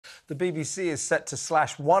the BBC is set to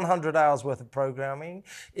slash 100 hours worth of programming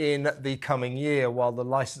in the coming year, while the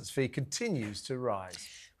licence fee continues to rise.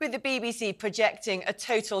 With the BBC projecting a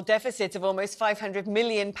total deficit of almost £500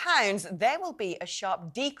 million, there will be a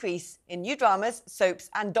sharp decrease in new dramas, soaps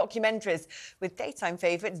and documentaries, with daytime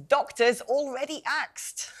favourites Doctors already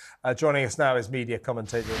axed. Joining us now is media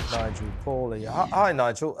commentator Nigel Pauley. Hi,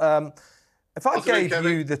 Nigel. If I gave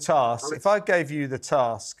you the task,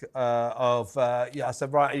 I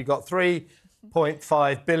said, right, you've got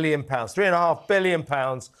 £3.5 billion, £3.5 billion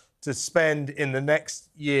to spend in the next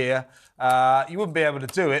year, you wouldn't be able to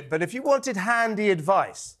do it. But if you wanted handy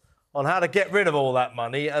advice on how to get rid of all that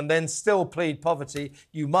money and then still plead poverty,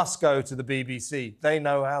 you must go to the BBC. They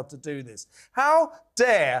know how to do this. How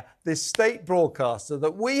dare this state broadcaster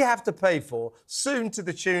that we have to pay for, soon to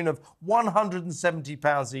the tune of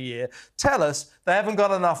 £170 a year, tell us they haven't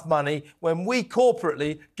got enough money when we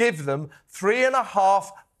corporately give them £3.5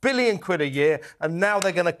 billion a year, and now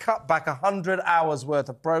they're going to cut back 100 hours worth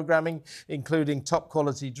of programming, including top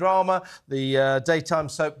quality drama, the daytime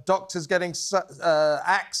soap Doctors getting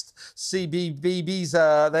axed, CBBBs,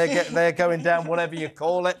 they're going down, whatever you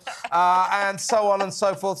call it, and so on and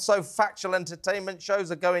so forth. So factual entertainment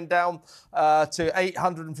shows are going down to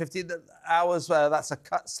 850 hours. That's a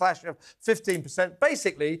slash of 15%.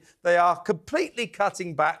 Basically, they are completely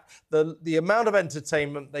cutting back the amount of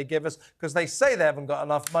entertainment they give us because they say they haven't got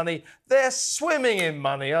enough money. They're swimming in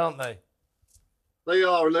money, aren't they? They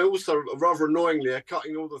are, and they also, rather annoyingly, are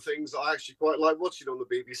cutting all the things that I actually quite like watching on the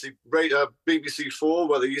BBC. BBC 4,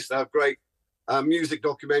 where they used to have great music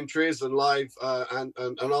documentaries and live and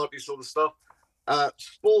arty sort of stuff.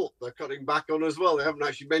 Sport, they're cutting back on as well. They haven't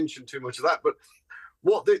actually mentioned too much of that, but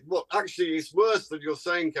what actually is worse than you're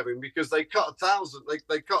saying, Kevin, because they cut 1,000.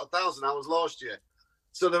 They cut 1,000 hours last year,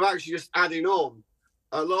 so they're actually just adding on.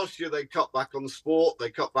 Last year they cut back on sport, they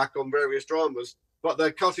cut back on various dramas, but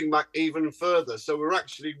they're cutting back even further. So we're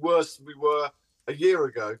actually worse than we were a year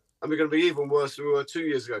ago, and we're going to be even worse than we were 2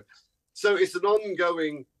 years ago. So it's an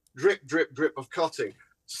ongoing drip, drip, drip of cutting.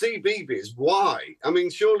 CBeebies, why? I mean,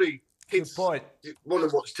 surely kids want to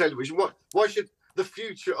watch television. Why should the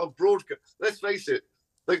future of broadcast? Let's face it,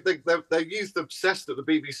 they're youth obsessed at the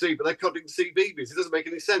BBC, but they're cutting CBeebies. It doesn't make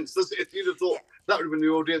any sense, does it? If you'd have thought that would have been the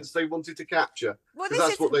audience they wanted to capture, because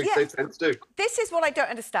that's what they tend to do. This is what I don't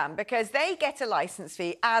understand, because they get a licence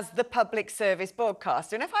fee as the public service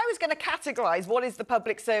broadcaster. And if I was going to categorise what is the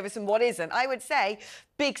public service and what isn't, I would say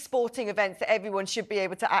big sporting events that everyone should be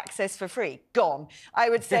able to access for free, gone. I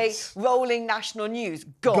would say rolling national news,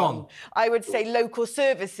 gone. I would say local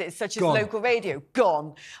services such as local radio,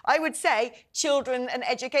 gone. I would say children and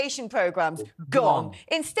education programmes, gone.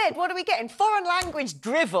 Instead, what are we getting? Foreign language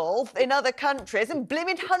drivel in other countries and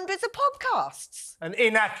blimmin' hundreds of podcasts. And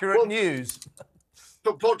inaccurate news.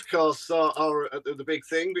 But podcasts are the big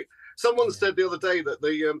thing. Someone said the other day that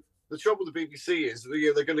the trouble with the BBC is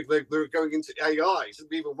they're going into AI. It's going to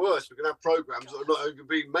be even worse. We're going to have programmes that are not even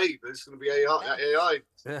being made, but it's going to be AI.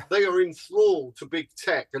 Yeah. They are enthralled to big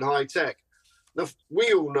tech and high tech. Now,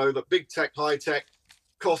 we all know that big tech, high tech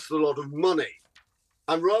costs a lot of money.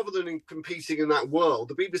 And rather than competing in that world,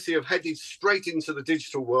 the BBC have headed straight into the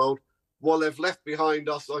digital world, while they've left behind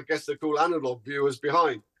us, I guess they're called analogue viewers,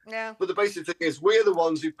 behind. Yeah. But the basic thing is, we're the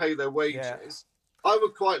ones who pay their wages. Yeah. I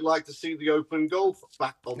would quite like to see the Open Golf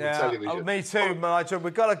back on the television. Oh, me too, Nigel.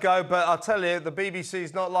 We've got to go, but I'll tell you, the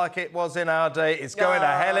BBC's not like it was in our day. It's going to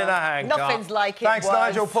hell in a handcart. Nothing's like it Thanks, was.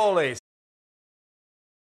 Nigel Pauley.